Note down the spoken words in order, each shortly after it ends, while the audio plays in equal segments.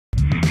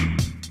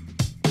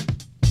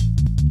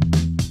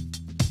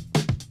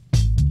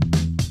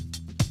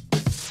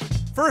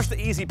First,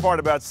 the easy part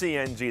about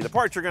CNG, the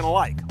part you're going to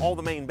like, all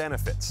the main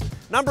benefits.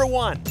 Number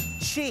one,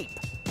 cheap.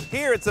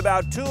 Here it's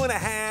about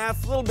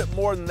 2.5, a little bit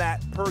more than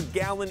that per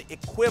gallon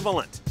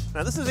equivalent.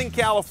 Now this is in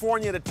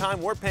California at a time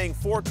we're paying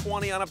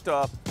 $4.20 on up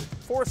to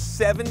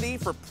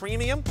 $4.70 for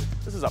premium.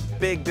 This is a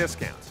big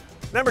discount.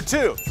 Number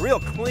two, it's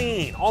real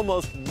clean,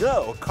 almost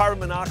no carbon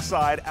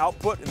monoxide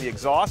output in the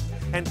exhaust,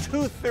 and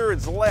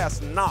 2/3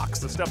 less NOx,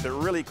 the stuff that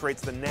really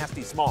creates the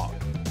nasty smog.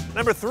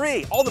 Number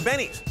three, all the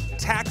bennies.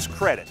 Tax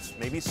credits,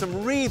 maybe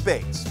some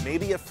rebates,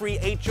 maybe a free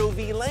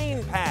HOV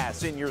lane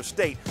pass in your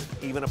state,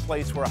 even a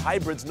place where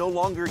hybrids no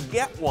longer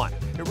get one.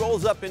 It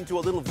rolls up into a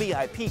little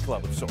VIP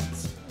club of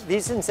sorts.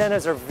 These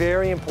incentives are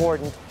very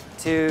important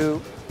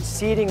to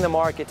seeding the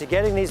market, to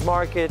getting these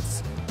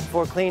markets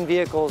for clean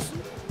vehicles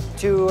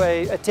to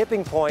a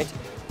tipping point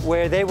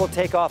where they will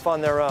take off on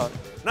their own.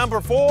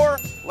 Number four,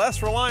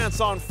 less reliance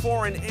on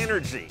foreign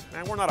energy.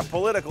 And we're not a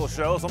political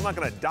show, so I'm not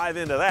going to dive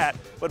into that.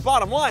 But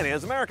bottom line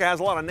is, America has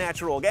a lot of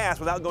natural gas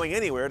without going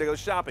anywhere to go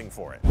shopping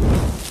for it.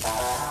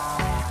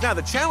 Now,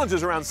 the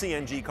challenges around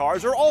CNG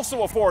cars are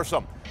also a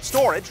foursome: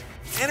 storage,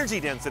 energy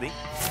density,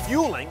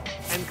 fueling,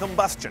 and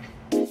combustion.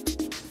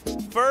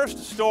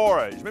 First,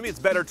 storage. Maybe it's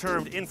better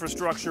termed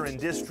infrastructure and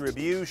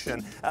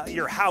distribution.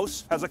 Your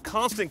house has a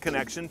constant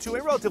connection to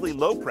a relatively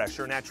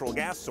low-pressure natural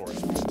gas source.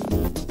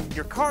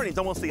 Your car needs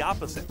almost the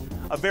opposite,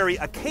 a very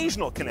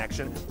occasional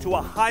connection to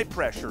a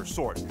high-pressure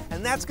source.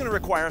 And that's going to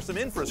require some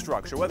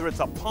infrastructure, whether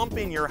it's a pump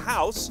in your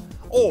house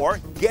or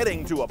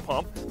getting to a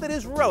pump that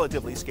is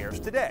relatively scarce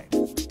today.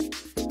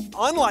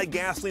 Unlike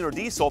gasoline or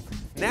diesel,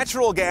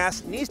 natural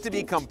gas needs to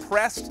be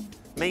compressed,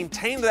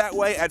 maintained that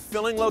way at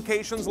filling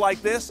locations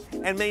like this,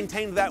 and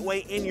maintained that way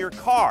in your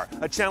car,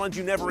 a challenge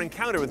you never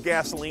encounter with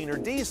gasoline or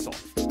diesel.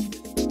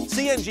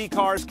 CNG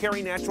cars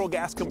carry natural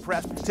gas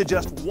compressed to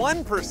just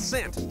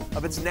 1%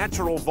 of its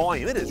natural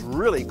volume. It is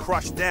really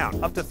crushed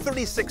down, up to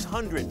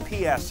 3,600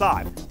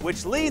 PSI,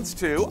 which leads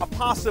to a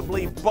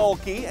possibly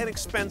bulky and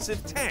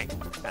expensive tank.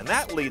 And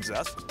that leads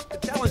us to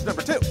challenge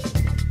number two,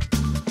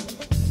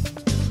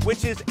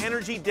 which is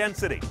energy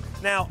density.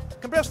 Now,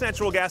 compressed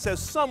natural gas has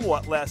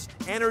somewhat less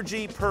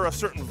energy per a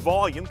certain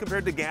volume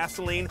compared to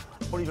gasoline,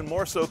 or even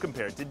more so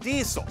compared to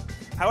diesel.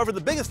 However,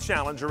 the biggest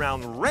challenge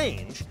around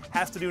range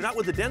has to do not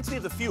with the density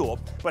of the fuel,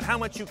 but how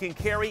much you can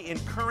carry in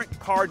current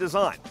car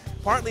design.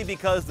 Partly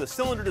because the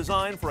cylinder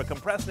design for a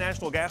compressed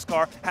natural gas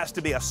car has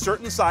to be a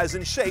certain size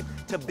and shape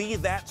to be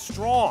that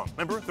strong.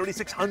 Remember,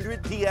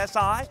 3,600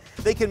 PSI?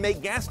 They can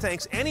make gas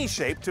tanks any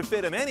shape to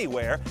fit them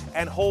anywhere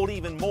and hold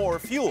even more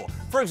fuel.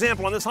 For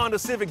example, on this Honda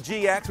Civic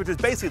GX, which is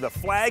basically the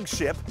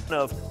flagship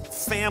of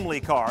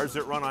family cars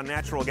that run on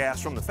natural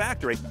gas from the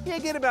factory, you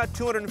get about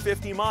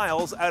 250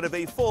 miles out of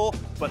a full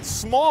but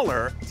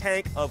smaller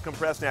tank of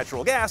compressed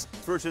natural gas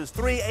versus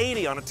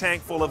 380 on a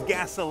tank full of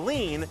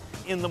gasoline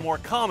in the more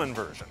common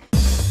version.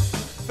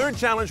 Third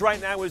challenge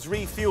right now is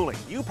refueling.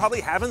 You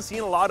probably haven't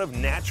seen a lot of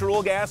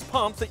natural gas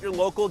pumps at your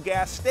local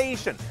gas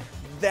station.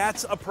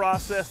 That's a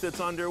process that's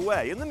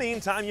underway. In the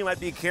meantime, you might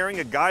be carrying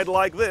a guide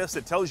like this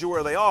that tells you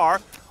where they are,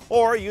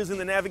 or using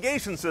the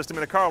navigation system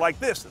in a car like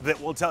this that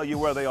will tell you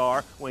where they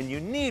are when you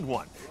need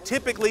one.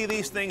 Typically,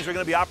 these things are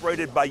going to be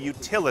operated by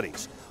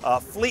utilities,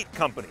 fleet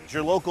companies,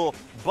 your local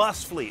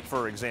bus fleet,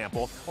 for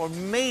example, or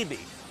maybe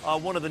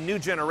one of the new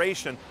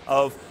generation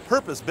of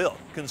purpose-built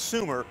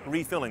consumer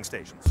refilling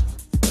stations.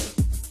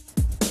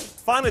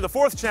 Finally, the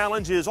fourth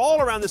challenge is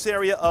all around this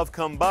area of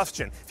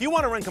combustion. If you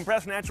want to run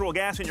compressed natural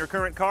gas in your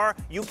current car,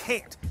 you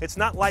can't. It's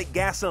not like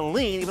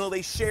gasoline, even though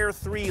they share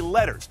 3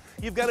 letters.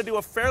 You've got to do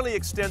a fairly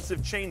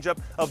extensive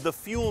change-up of the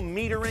fuel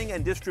metering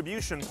and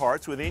distribution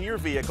parts within your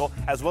vehicle,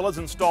 as well as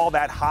install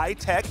that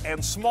high-tech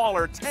and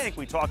smaller tank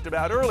we talked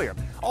about earlier.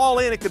 All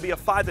in, it could be a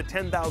 $5,000 to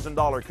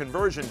 $10,000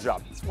 conversion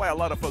job. That's why a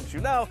lot of folks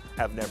you know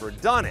have never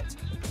done it.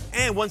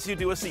 And once you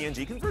do a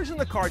CNG conversion,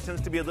 the car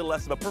tends to be a little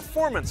less of a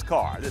performance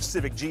car. The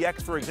Civic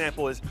GX, for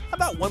example, is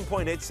about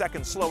 1.8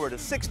 seconds slower to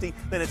 60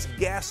 than its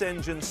gas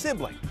engine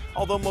sibling,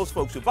 although most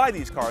folks who buy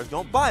these cars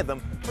don't buy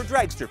them for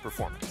dragster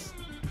performance.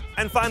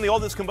 And finally, all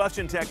this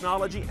combustion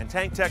technology and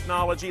tank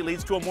technology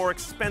leads to a more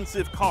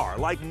expensive car.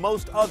 Like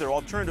most other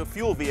alternative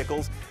fuel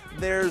vehicles,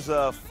 there's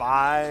a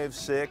 $5,000,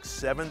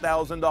 $6,000,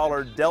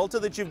 $7,000 delta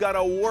that you've got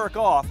to work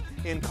off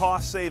in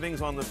cost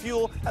savings on the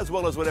fuel, as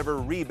well as whatever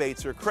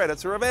rebates or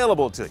credits are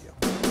available to you.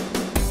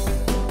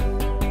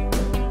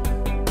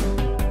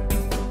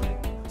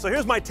 So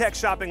here's my tech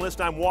shopping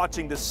list I'm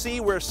watching to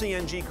see where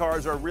CNG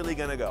cars are really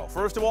going to go.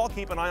 First of all,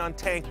 keep an eye on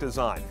tank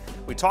design.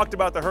 We talked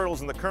about the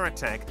hurdles in the current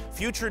tank.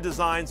 Future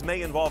designs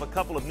may involve a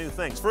couple of new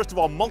things. First of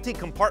all,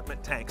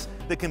 multi-compartment tanks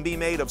that can be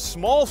made of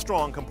small,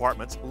 strong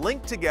compartments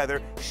linked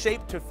together,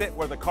 shaped to fit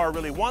where the car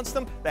really wants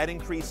them. That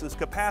increases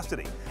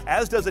capacity.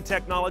 As does a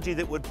technology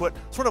that would put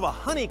sort of a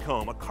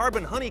honeycomb, a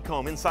carbon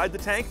honeycomb inside the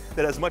tank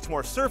that has much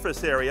more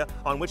surface area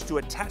on which to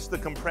attach the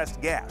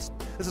compressed gas.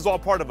 This is all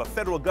part of a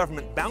federal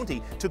government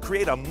bounty to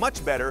create a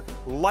much better,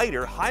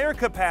 lighter, higher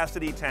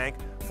capacity tank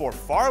for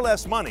far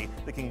less money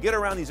that can get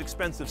around these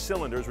expensive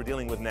cylinders we're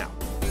dealing with now.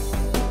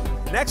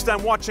 Next,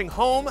 I'm watching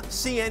home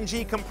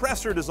CNG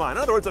compressor design.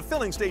 In other words, a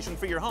filling station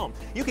for your home.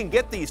 You can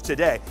get these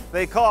today.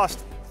 They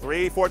cost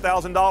 $3,000,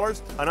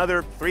 $4,000,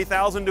 another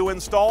 $3,000 to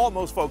install.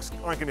 Most folks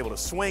aren't going to be able to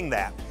swing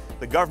that.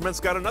 The government's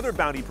got another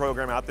bounty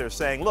program out there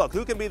saying, look,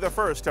 who can be the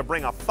first to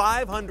bring a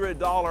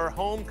 $500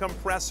 home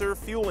compressor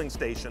fueling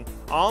station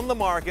on the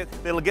market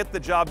that'll get the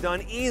job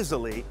done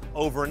easily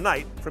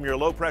overnight from your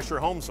low-pressure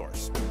home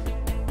source?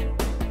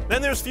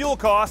 Then there's fuel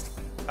cost.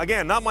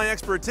 Again, not my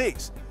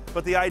expertise,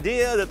 but the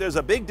idea that there's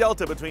a big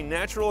delta between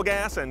natural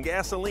gas and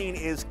gasoline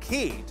is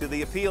key to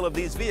the appeal of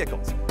these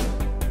vehicles.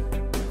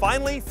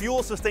 Finally,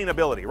 fuel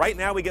sustainability. Right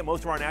now, we get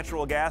most of our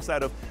natural gas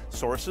out of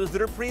sources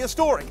that are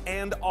prehistoric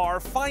and are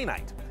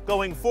finite.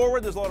 Going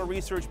forward, there's a lot of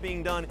research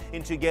being done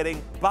into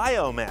getting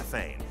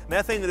biomethane,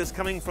 methane that is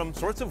coming from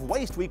sorts of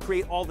waste we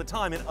create all the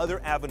time in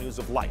other avenues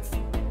of life.